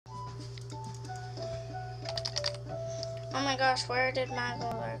Oh my gosh, where did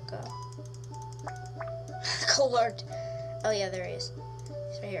Mago go? Go Lord. Oh yeah, there he is.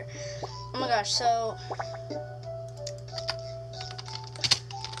 He's right here. Oh my gosh, so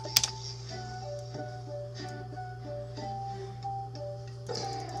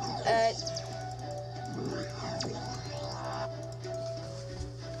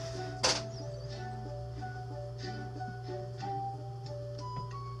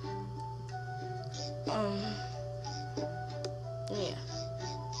yeah.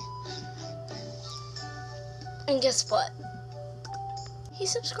 And guess what? He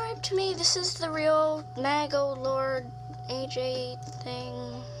subscribed to me. This is the real Mago Lord AJ thing.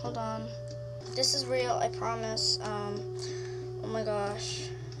 Hold on. This is real, I promise. Oh my gosh.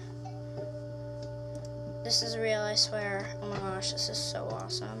 This is real, I swear. Oh my gosh, this is so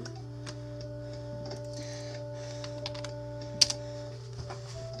awesome.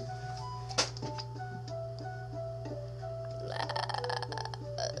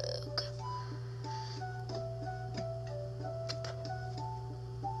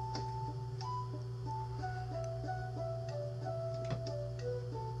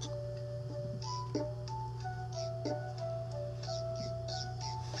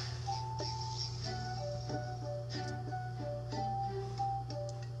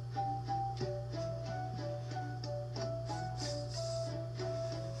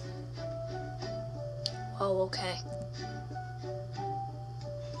 Oh, okay.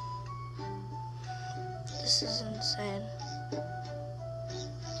 This is insane.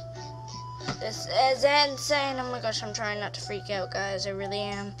 This is insane. Oh my gosh, I'm trying not to freak out, guys. I really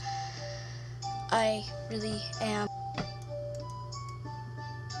am. I really am.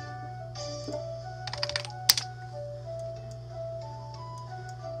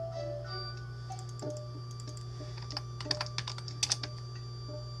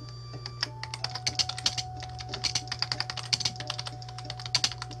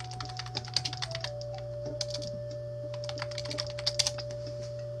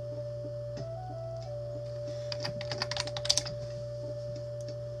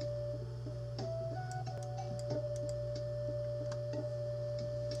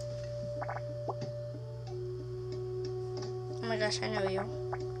 Oh my gosh, I know you.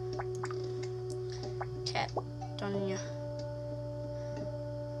 Cat, don't you?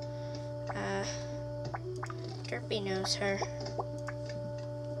 Derpy knows her.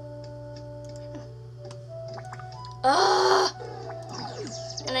 Ah!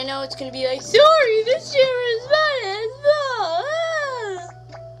 And I know it's gonna be like, sorry, this chair is mine as well. Ah!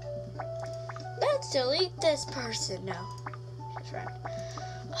 Let's delete this person. No, she's right.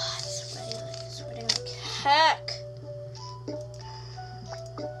 Oh, I'm sweating like heck.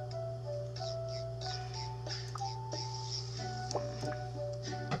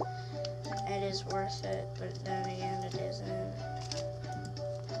 It is worth it, but then again, it isn't.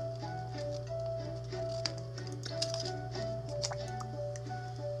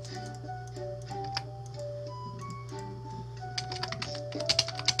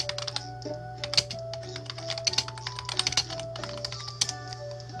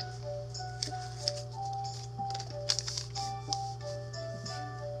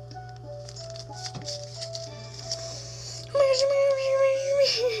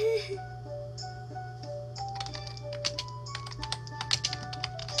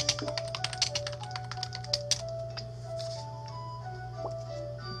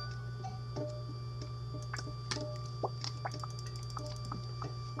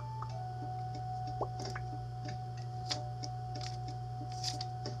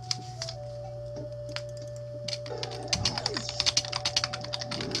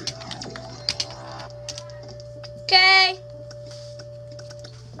 Okay.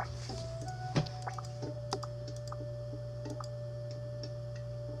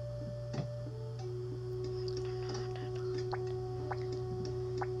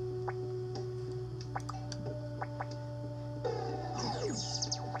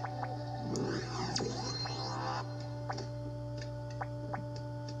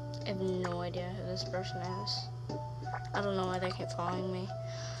 I have no idea who this person is. I don't know why they keep following me.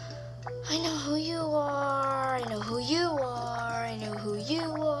 I know who you are. I know who you are. I know who you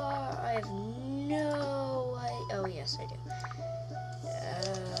are. I have no idea. Oh, yes, I do.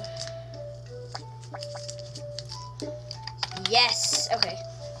 Yes. Okay.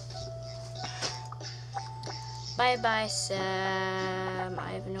 Bye-bye, Sam.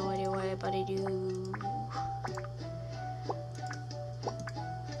 I have no idea what I do.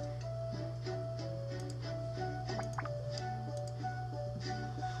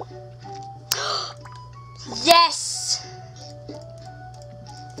 Yes!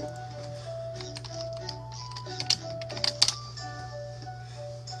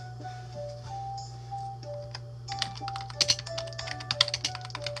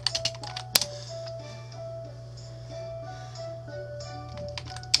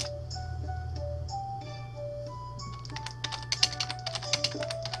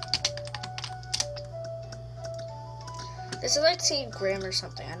 This is like see Graham or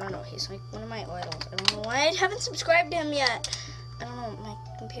something. I don't know. He's like one of my idols. I don't know why I haven't subscribed to him yet. I don't know. My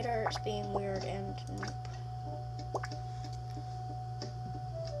computer is being weird and nope.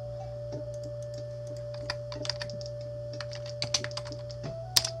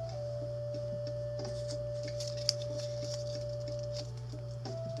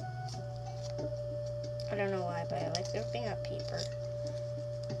 I don't know why, but I like there being a peeper.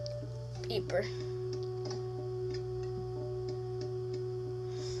 Peeper.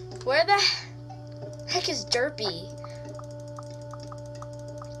 Where the heck is Derpy?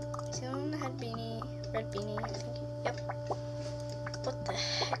 Is he on the head beanie? Red beanie, I think. Yep. What the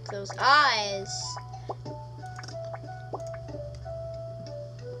heck, those eyes?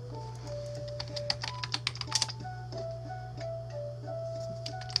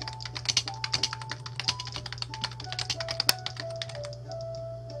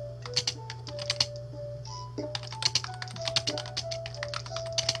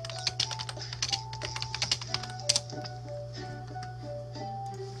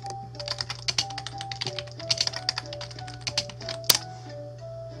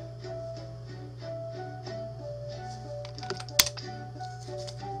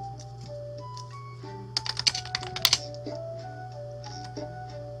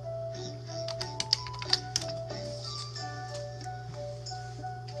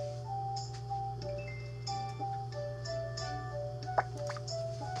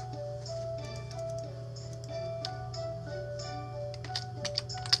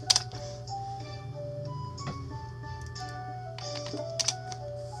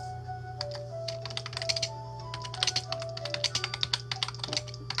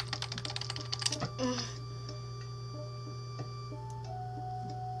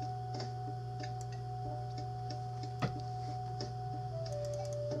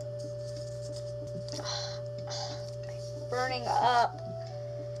 Burning up.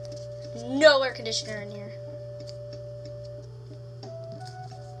 No air conditioner in here.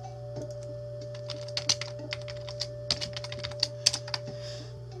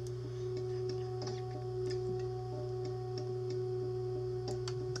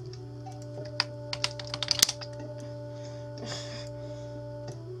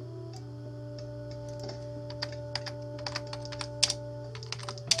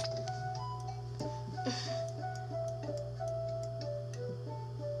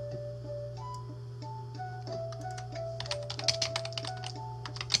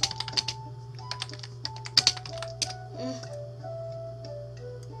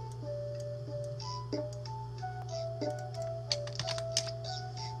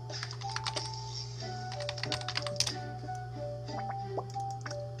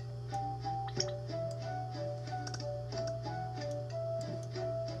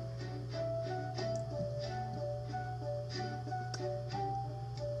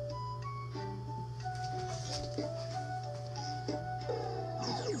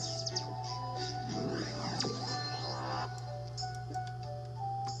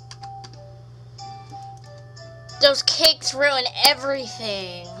 Those cakes ruin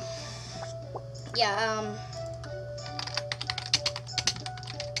everything. Yeah,